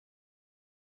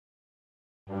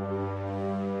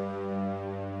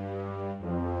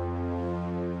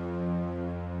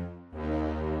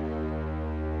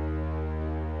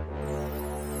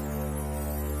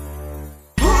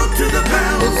the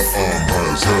bells.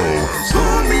 High as hell.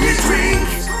 Pour me a drink.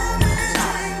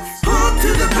 Hold to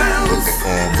the bells.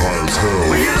 High as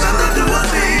hell. We about to do a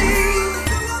thing.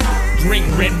 Drink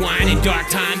red wine in dark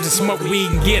times and smoke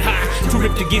weed and get high. Too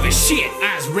ripped to give a shit.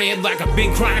 Eyes red like a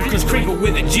big crime. Cause crinkle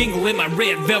with a jingle in my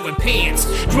red velvet pants.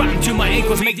 Dropping to my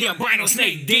ankles, make the albino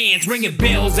snake dance. Ringing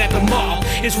bells at the mall.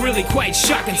 It's really quite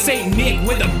shocking. Saint Nick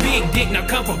with a big dick. Now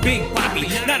come for Big Poppy.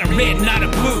 Not a red, not a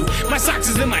blue. My socks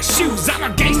is in my shoes.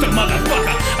 I'm a gangster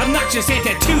motherfucker. Obnoxious and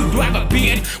tattooed. Do I have a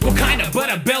beard? What kind of?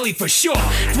 But a belly for sure.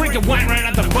 Drinking wine right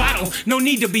out the bottle. No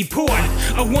need to be poured.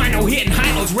 A wino hitting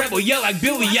high notes. Rebel yell like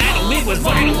Billy Idol. It was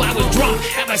vital, I was drunk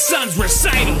at my son's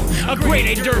recital. A grade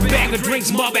A dirt bag who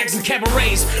drinks Malbecs and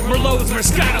cabarets, Merlots,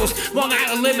 Moscatos, Long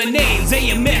Island lemonades,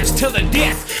 AMS till the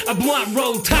death. A blunt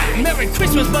roll tight. Merry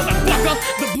Christmas, motherfucker.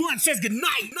 The blunt says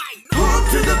goodnight. Hold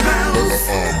to the bells.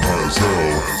 High as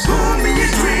hell. Pour me a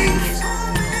drink.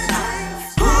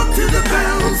 Hold to the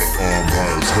bells. High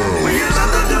as hell. We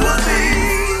about to do a thing.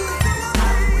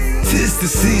 Tis the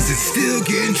season, still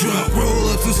getting drunk. Roll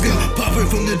up some skunk, pop it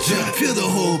from the jump. Feel the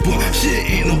whole blunt, shit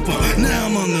ain't no bump. Now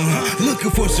I'm on the hunt,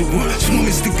 looking for some run. Want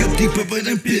me stick up deeper, but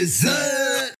I'm busy.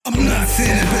 I'm not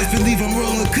saying it, best believe I'm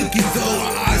rolling cookies though.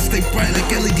 My eyes stay bright like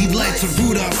LED lights on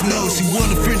Rudolph's nose. She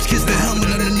wanna French kiss the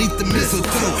helmet underneath the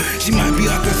mistletoe. She might be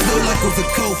out the snow like with a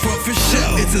cold front for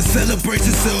show. It's a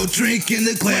celebration, so drink in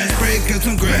the glass. Break up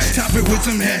some grass, top it with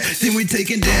some hash. Then we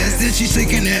taking dance, then she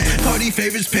shaking that. Party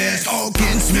favorites past, all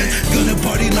getting smashed. Gonna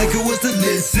party like it was the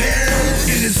list.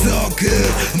 And it's all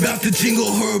good. I'm about to jingle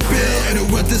her bell.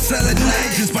 Interrupt the silent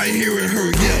night just by hearing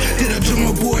her yell. Did a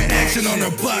drummer boy action on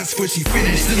her box before she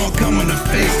finished. Then I'll come on her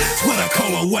face. It's what I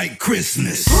call a white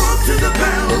Christmas. Hold to the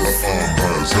bells. High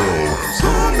as hell.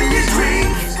 Pour me a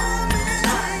drink.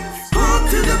 Hold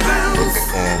to the bells.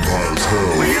 High as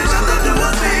hell. We about to do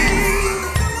a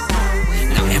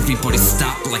thing. Now everybody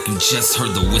stop like you just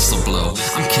heard the whistle blow.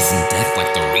 I'm kissing death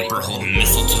like the Reaper holding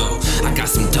mistletoe. I got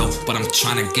some dope, but I'm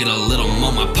trying to get a little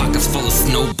more. My pockets full of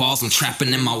snowballs, I'm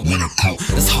trapping in my winter coat.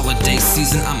 This holiday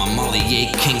season, I'm a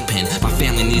Mollier kingpin. My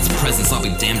family needs presents, I'll be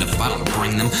damned if I don't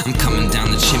bring them. I'm coming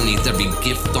down the chimney, every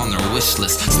gift on their wish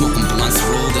list. Smoking blunts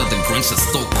rolled out the Grinch that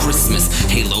stole Christmas.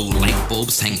 Halo light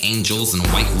bulbs hang angels in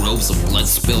white robes with blood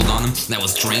spilled on them. That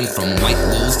was drained from white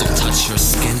wolves, don't touch her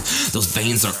skin. Those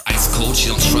veins are ice cold, she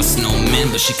don't trust no men,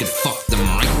 but she could fuck them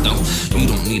right though. You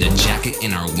don't need a jacket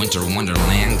in our winter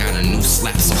wonderland. Got a new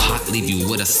slap so hot, leave you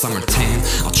with a summer tan.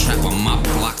 I'll trap on my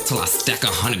block till I stack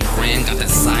 100 grand. Got that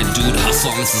side dude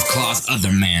hustle, Mrs. Claus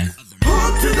other man.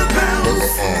 Hold to the bells.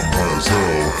 High as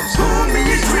hell. Pour me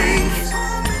a drink.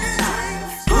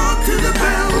 Hold to the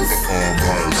bells. High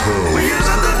as hell. We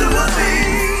about to do a thing.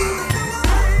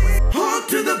 Hold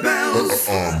to the bells.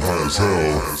 High as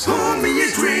hell. Pour me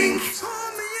a drink.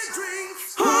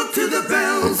 Hold to the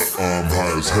bells. High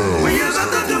as hell. We about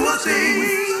to do a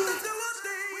thing.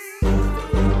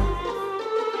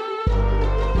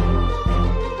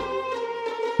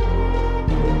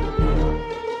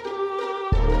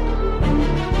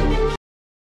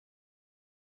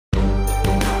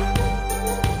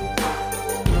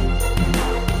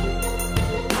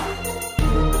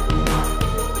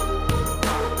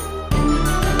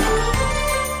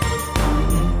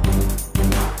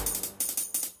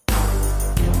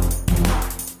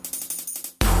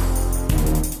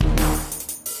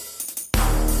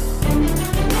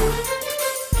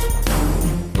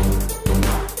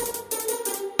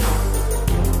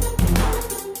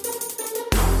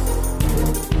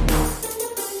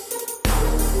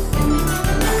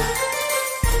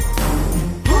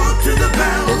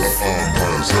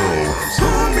 High as hell.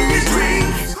 Pour me a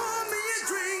drink.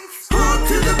 Hold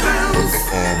to the bells.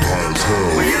 High as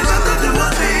hell. We about to do a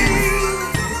thing.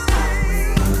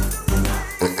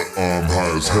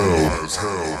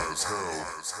 High as hell.